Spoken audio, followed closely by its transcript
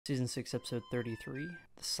Season 6, episode 33.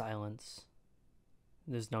 The silence.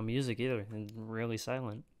 There's no music either, and really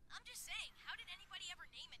silent. I'm just saying, how did anybody ever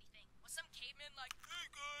name anything? Was some caveman like, hey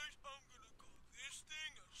guys, I'm gonna call this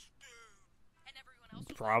thing a stew? And everyone else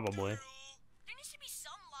was Probably. like, Drill. There needs to be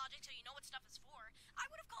some logic so you know what stuff is for. I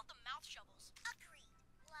would have called them mouth shovels. Agreed.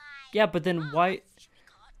 Like, Yeah, but then why... should be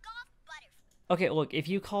called golf butterfly. Okay, look, if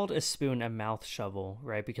you called a spoon a mouth shovel,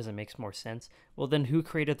 right, because it makes more sense, well then who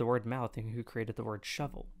created the word mouth and who created the word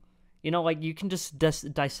shovel? You know, like, you can just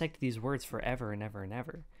dissect these words forever and ever and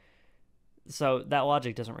ever. So that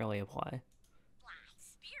logic doesn't really apply.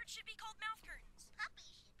 Beards should be called mouth curtains. Puppies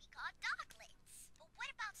should be called doglets. But what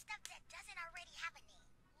about stuff that doesn't already have a name?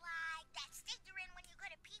 Like that state you're in when you go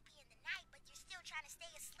to pee-pee in the night, but you're still trying to stay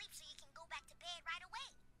asleep so you can go back to bed right away.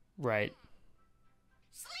 Right.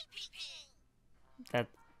 Sleepy pee. That's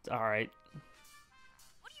alright.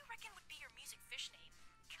 What do you reckon would be your music fish name?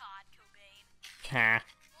 Cod Cobain. Ha.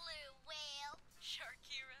 Blue whale.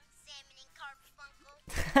 Sharkira. Salmon and Carfunkel.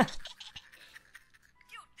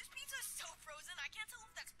 Dude, this pizza is so frozen, I can't tell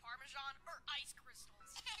if that's Parmesan or ice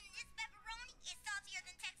crystals. And this pepperoni is saltier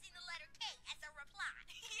than texting the letter K as a reply.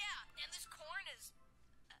 Yeah, and this corn is...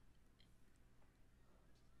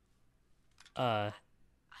 I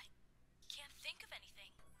can't think of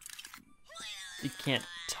anything. You can't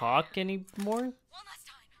talk anymore? One last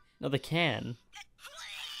time. No, they can.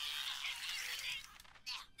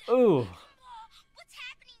 Ooh. What's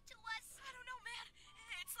happening to us? I don't know, man.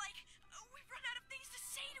 It's like we've run out of things to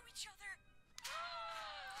say to each other.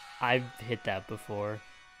 I've hit that before.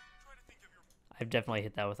 I've definitely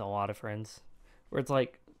hit that with a lot of friends. Where it's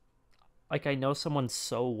like I know someone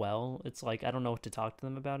so well, it's like I don't know what to talk to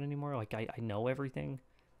them about anymore. Like I know everything.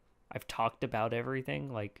 I've talked about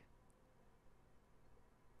everything. Like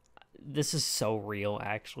this is so real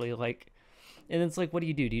actually. Like, and it's like, what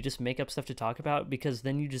do? Do you just make up stuff to talk about? Because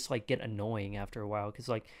then you just like get annoying after a while. Because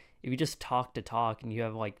like if you just talk to talk and you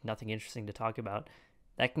have like nothing interesting to talk about,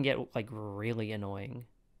 that can get like really annoying.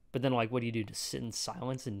 But then like what do? Just sit in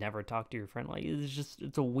silence and never talk to your friend? Like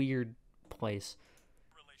it's a weird place.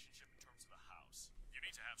 Relationship in terms of a house. You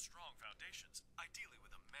need to have strong foundations, ideally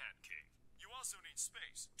with a man cave. You also need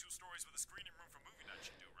space. 2 stories with a screening room for movie night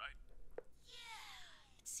should do, right?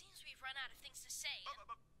 Yeah, it seems we've run out of things to say.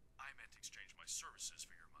 I meant exchange my services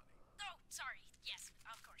for your money. Oh, sorry. Yes,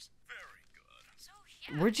 of course. Very good. So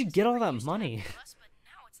yeah. Where'd you get all that money? Us, but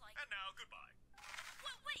now it's like... And now, goodbye.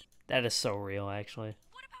 Wait. That is so real actually.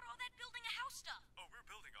 What about all that building a house stuff? Oh, we're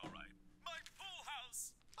building all right. My pool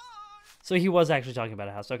house. Bye. So he was actually talking about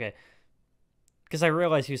a house. Okay. Because I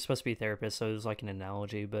realized he was supposed to be a therapist, so it was like an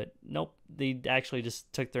analogy, but nope. They actually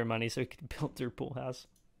just took their money so he could build their pool house.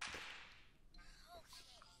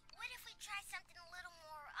 Okay. What if we try something a little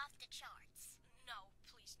more off the charts? No,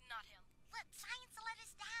 please, not him. Look, science let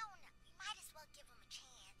us down. We might as well give him a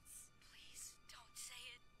chance. Please, don't say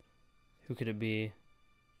it. Who could it be?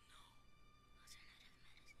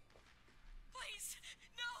 Please,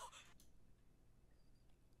 no!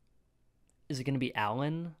 Is it going to be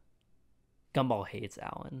Alan? Gumball hates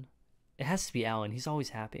Alan. It has to be Alan. He's always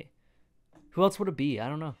happy. Who else would it be? I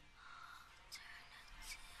don't know.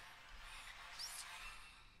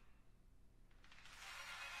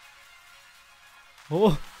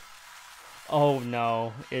 Oh, oh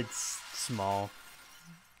no. It's small.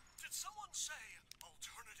 Did someone say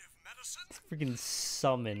alternative medicine? It's freaking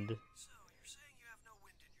summoned. So, you're saying you have no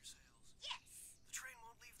wind in your sails? Yes. The train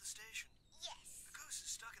won't leave the station. Yes. The goose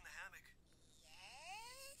is stuck in the hammock.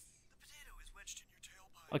 Yes. The potato is wedged in your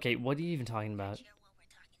tailpipe. Okay, what are you even talking about? Sure what we're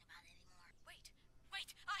talking about anymore. Wait.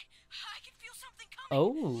 I can feel something coming.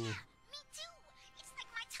 Oh, Me too. It's like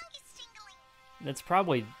my tongue is tingling. that's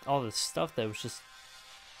probably all the stuff that was just...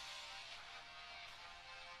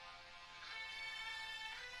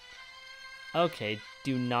 Okay,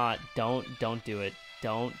 don't do it.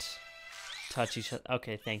 Don't touch each other.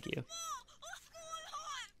 Okay, thank you. What's going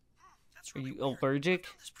on? That's Are really you weird. allergic?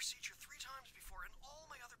 I've done this procedure 3 times before, and all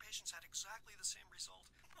my other patients had exactly the same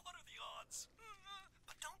result. What are the odds?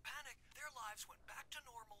 But don't panic. Their lives went back to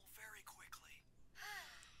normal very quickly.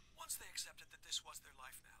 Once they accepted that this was their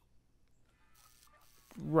life now.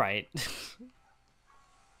 Right. You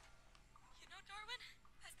know, Darwin,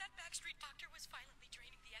 as that backstreet doctor was violently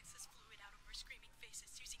draining the excess fluid out of our screaming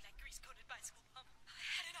faces using that grease-coated bicycle pump, I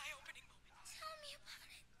had an eye-opening moment. Tell me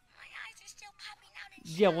about it. My eyes are still popping out in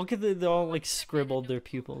Yeah, look at they all like scribbled their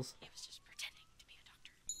pupils. He was just pretending to be a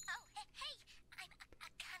doctor. Oh, hey, I'm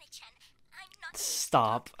Akane-chan. I'm not...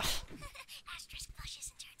 Stop. Asterisk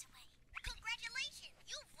flushes and turns away. Congratulations,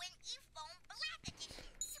 you've won E-Foam Black Edition.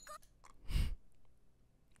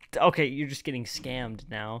 Okay, you're just getting scammed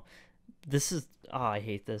now. This is I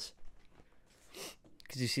hate this.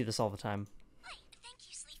 Because you see this all the time. Wait, thank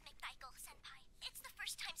you, Sleeve McMichael-senpai. It's the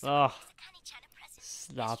first time Ugh. someone gives Akane-chan a present.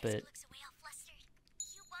 Stop it. Looks away all flustered.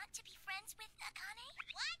 You want to be friends with Akane?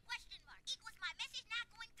 What? Question mark. Equals my message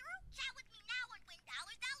not going through? Chat with me now and win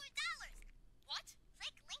dollars, dollars, dollars. What?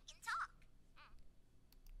 Click link and talk.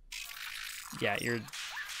 Yeah, you're...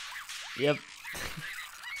 Yep.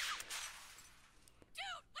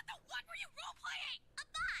 Dude, what the what were you role-playing? A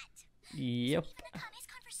bot. Yep. Even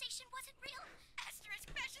Akane's conversation wasn't real?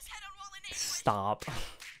 Asterisk bash his head on wall in English. Stop.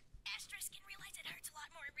 Asterisk can realize it hurts a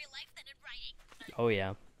lot more in real life than in writing. Oh,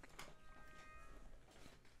 yeah.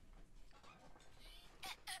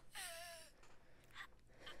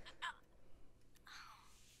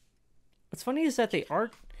 What's funny is that they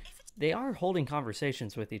are holding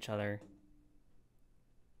conversations with each other.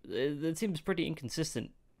 It seems pretty inconsistent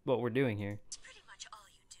what we're doing here. It's pretty much all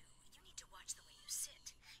you do. You need to watch the way you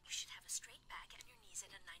sit. You should have a straight back and your knees at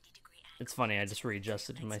a 90-degree angle. It's funny, I just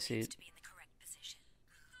readjusted in my seat. To be in the correct position.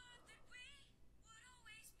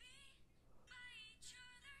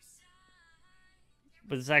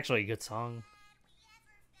 But it's actually a good song.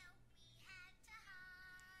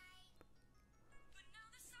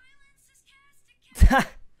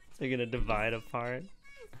 They're gonna divide apart.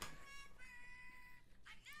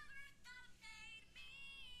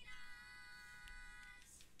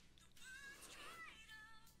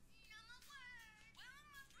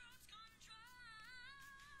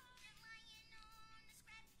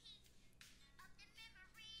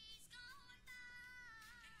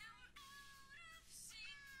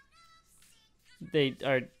 They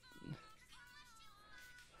are...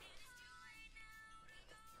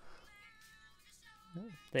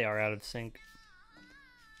 They are out of sync.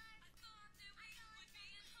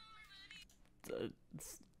 The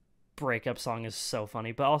breakup song is so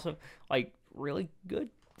funny, but also, like, really good.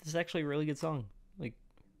 This is actually a really good song. Like,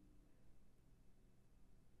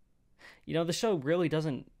 you know, the show really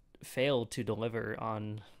doesn't fail to deliver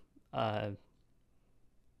on their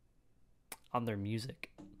music.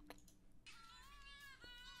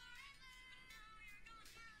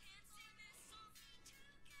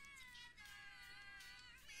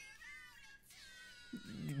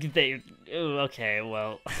 They... Ooh, okay,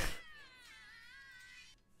 well...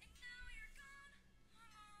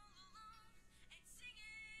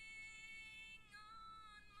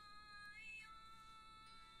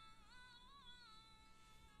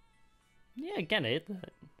 Yeah, again, I hit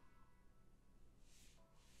that.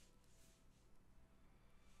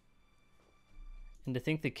 And to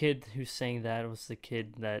think the kid who sang that was the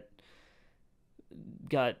kid that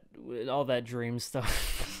got all that dream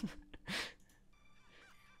stuff.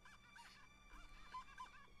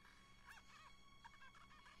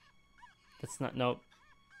 That's not... Nope.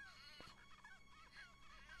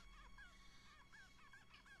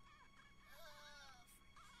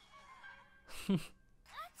 Trust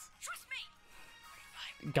me.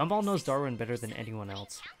 Gumball knows Darwin better than anyone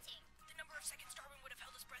else. The number of seconds Darwin would have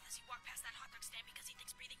held his breath as he walked past that hot dog stand because he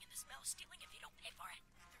thinks breathing in the smell is stealing if you don't pay for it.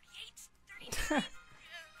 38? 39?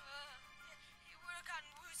 He would have gotten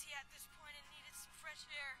woozy at this point and needed some fresh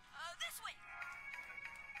air. This way!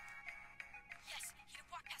 Yes, he'd have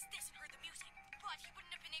walked past this and heard the music, but he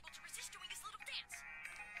wouldn't have been able to resist doing his little dance.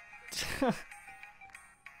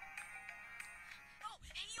 Oh,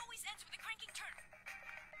 and he always ends with a cranking turn,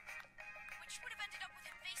 which would have ended up with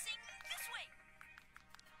him facing this way.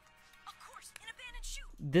 Of course, in a abandoned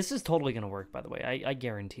chute. This is totally gonna work, by the way. I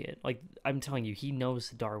guarantee it. Like, I'm telling you, he knows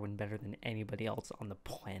Darwin better than anybody else on the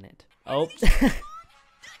planet. Oh.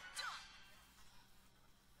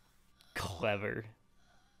 Clever.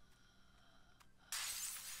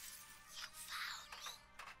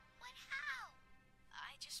 What, how?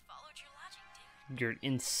 I just followed your logic, dude. Your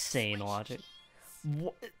insane logic.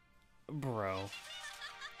 What? Bro. I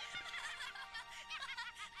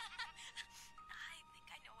think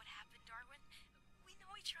I know what happened, Darwin. We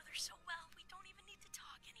know each other so well, we don't even need to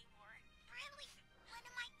talk anymore. Really? What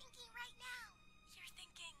am I thinking right now? You're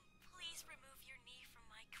thinking, please remove your knee from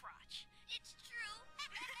my crotch. It's true.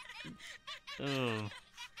 Ugh.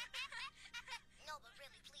 No, but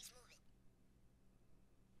really, please move it.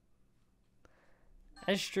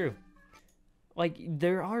 That's true. Like,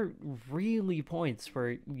 there are really points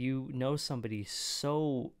where you know somebody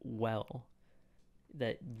so well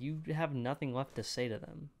that you have nothing left to say to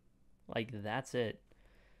them. Like, that's it.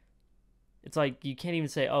 It's like, you can't even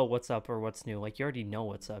say, oh, what's up or what's new. Like, you already know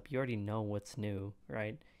what's up. You already know what's new,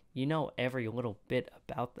 right? You know every little bit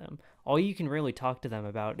about them. All you can really talk to them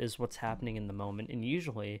about is what's happening in the moment. And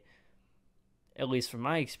usually, at least from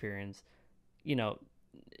my experience, you know,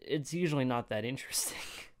 it's usually not that interesting.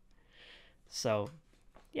 So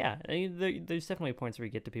yeah, I mean, there's definitely points where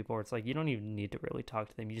you get to people where it's like you don't even need to really talk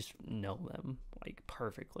to them, you just know them like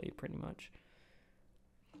perfectly, pretty much.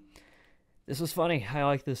 This was funny. I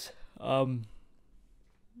like this.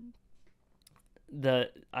 The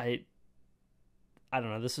I don't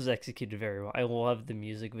know. This was executed very well. I love the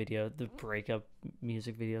music video, the breakup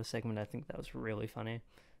music video segment. I think that was really funny.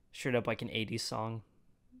 Straight up like an 80s song.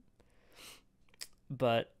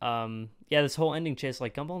 But yeah, this whole ending chase,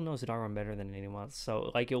 like Gumball knows Darwin better than anyone else.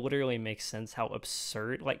 So like it literally makes sense how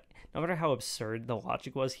absurd, like no matter how absurd the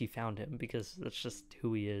logic was, he found him because that's just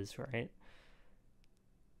who he is, right?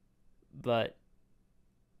 But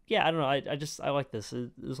yeah, I don't know. I like this.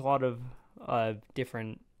 There's a lot of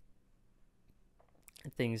different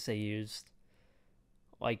things they used,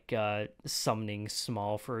 like summoning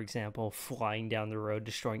Small, for example, flying down the road,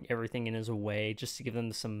 destroying everything in his way, just to give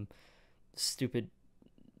them some stupid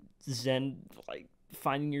Zen, like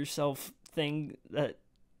finding yourself thing. That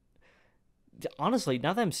honestly,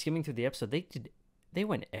 now that I'm skimming through the episode, they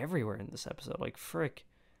went everywhere in this episode. Like frick,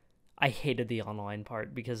 I hated the online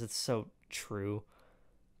part because it's so true.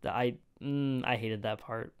 That I hated that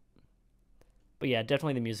part. But yeah,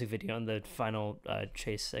 definitely the music video and the final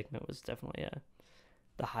chase segment was definitely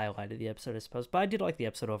the highlight of the episode, I suppose. But I did like the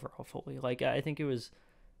episode overall fully. Like, I think it was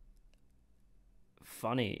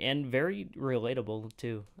funny and very relatable,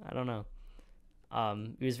 too. I don't know.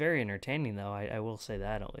 It was very entertaining, though. I will say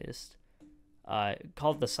that, at least.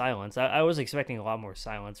 Called The Silence. I was expecting a lot more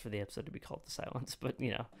silence for the episode to be called The Silence. But, you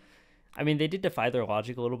know. I mean, they did defy their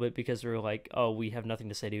logic a little bit because they were like, oh, we have nothing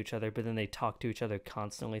to say to each other. But then they talk to each other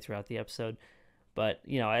constantly throughout the episode. But,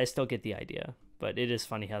 you know, I still get the idea. But it is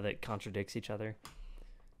funny how that contradicts each other.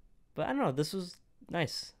 But I don't know, this was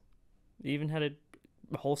nice. It even had a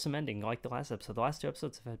wholesome ending like the last episode. The last two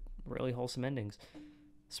episodes have had really wholesome endings.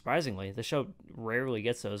 Surprisingly, the show rarely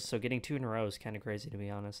gets those, so getting two in a row is kind of crazy, to be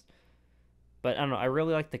honest. But I don't know, I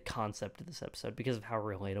really like the concept of this episode because of how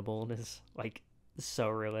relatable it is. Like, so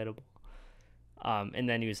relatable. And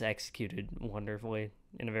then he was executed wonderfully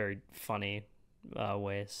in a very funny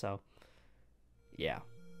way, so yeah,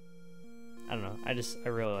 I don't know. I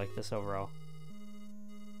really like this overall.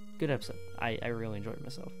 Good episode. I really enjoyed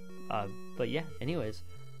myself. But yeah, anyways,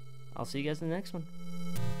 I'll see you guys in the next one.